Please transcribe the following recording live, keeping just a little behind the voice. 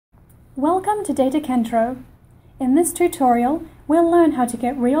Welcome to DataKentro. In this tutorial, we'll learn how to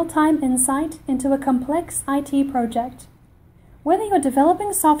get real-time insight into a complex IT project. Whether you're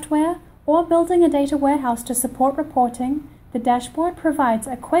developing software or building a data warehouse to support reporting, the dashboard provides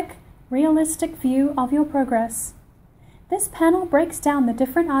a quick, realistic view of your progress. This panel breaks down the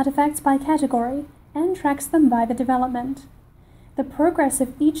different artifacts by category and tracks them by the development. The progress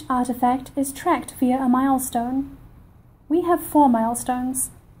of each artifact is tracked via a milestone. We have 4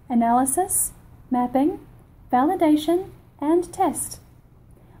 milestones: analysis, mapping, validation, and test.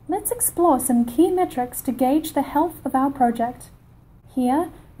 Let's explore some key metrics to gauge the health of our project. Here,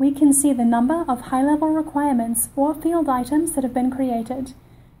 we can see the number of high-level requirements or field items that have been created,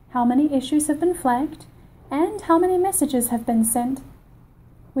 how many issues have been flagged, and how many messages have been sent.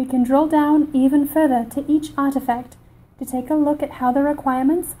 We can drill down even further to each artifact to take a look at how the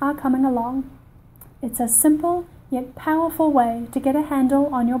requirements are coming along. It's a simple yet powerful way to get a handle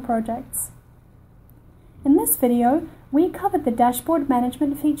on your projects. In this video, we covered the dashboard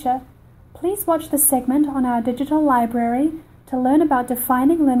management feature. Please watch the segment on our digital library to learn about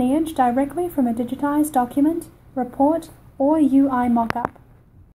defining lineage directly from a digitized document, report, or UI mockup.